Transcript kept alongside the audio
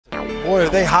boy, are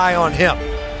they high on him.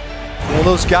 One of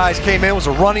those guys came in, was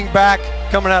a running back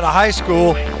coming out of high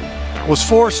school, was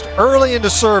forced early into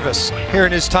service here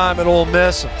in his time at Ole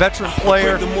Miss. A veteran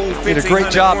player, did a great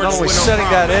job not only setting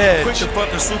that edge,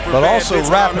 but also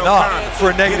wrapping up for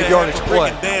a negative yardage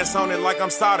play.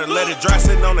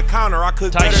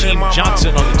 Tysheem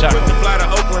Johnson on the tackle.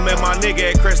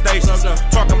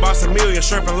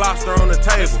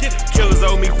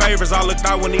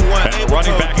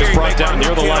 Running back is brought down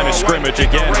near the line of scrimmage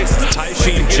again.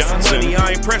 Tysheem Johnson.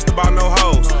 I ain't pressed about no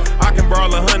hoes. I can borrow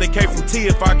 100K from T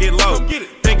if I get low.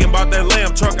 Thinking about that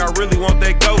lamb truck, I really want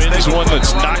that ghost. This one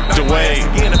that's knocked away.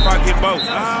 Again if I get both.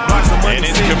 And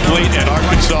incomplete, and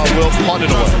Arkansas will punt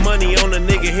it away. Some money on a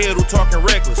nigga head who talking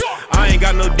reckless. I ain't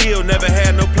got no deal, never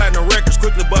had no platinum records.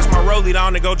 Quickly bust my rollie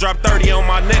down and go drop 30 on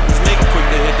my necklace, nigga. Quick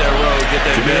to hit that road, get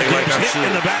that bag like I should.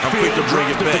 I'm quick to bring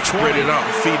it back, spread it out,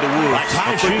 feed the wolves.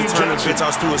 I'm quick to turn a bitch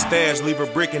house to a stash, leave a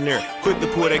brick in there. Quick to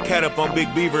pull that cat up on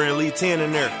Big Beaver and leave 10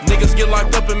 in there. Niggas get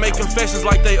locked up and make confessions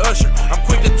like they Usher. I'm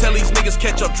quick to tell these niggas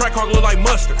catch up, track hog look like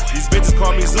mustard. These bitches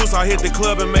call me Zeus, I hit the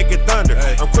club and make it thunder.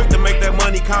 I'm quick to make that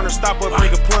money counter stop up,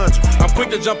 bring a plunger. I'm quick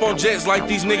to jump on jets like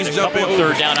these niggas jump in.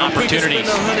 Third down opportunities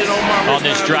on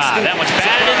this drive. That one's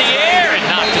batted in the air and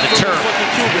knocked to the turf.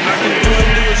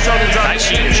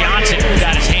 Tysheem Johnson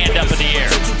got his hand up in the air.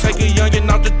 Take a youngin'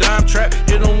 out the dime trap,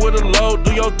 hit him with a load,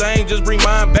 do your thing, just bring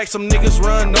mine back. Some niggas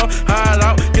run up, hide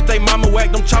out, get they mama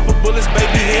whack, them chopper bullets,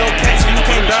 baby, Hellcats, you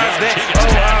can't dodge that. Oh,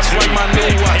 I like my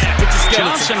new watch, with the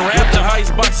skeleton, with the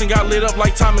ice box and got lit up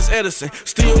like Thomas Edison.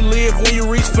 Still live when you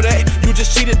reach for that, you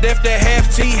just cheated death, that half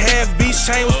T, half beast,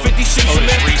 chain with 50 sheets and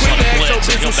left. Quick to ask your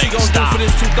bitch what she gon' do for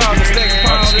this 2,000 stacks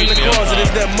pound in the closet,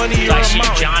 is that money or a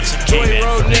mountain? Joy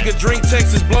Road, nigga, drink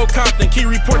Texas, blow Compton, key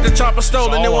report the chopper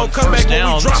stolen, it won't come back when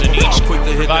we drop and it. each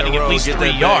providing at least 3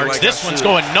 yards. This one's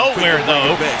going nowhere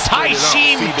though.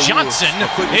 Tysheem Johnson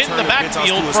in the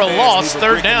backfield for a loss,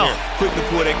 third down. Quick to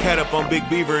pull that cat up on Big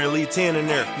Beaver and leave 10 in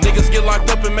there. Niggas get locked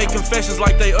up and make confessions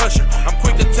like they Usher. I'm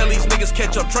quick to tell these niggas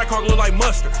catch up, track hog look like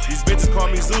mustard. These bitches call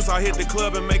me Zeus, I hit the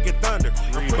club and make it thunder.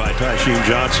 By Tysheem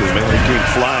Johnson, man, he came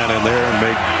flying in there and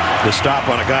make the stop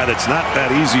on a guy that's not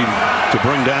that easy to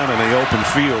bring down in the open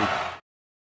field.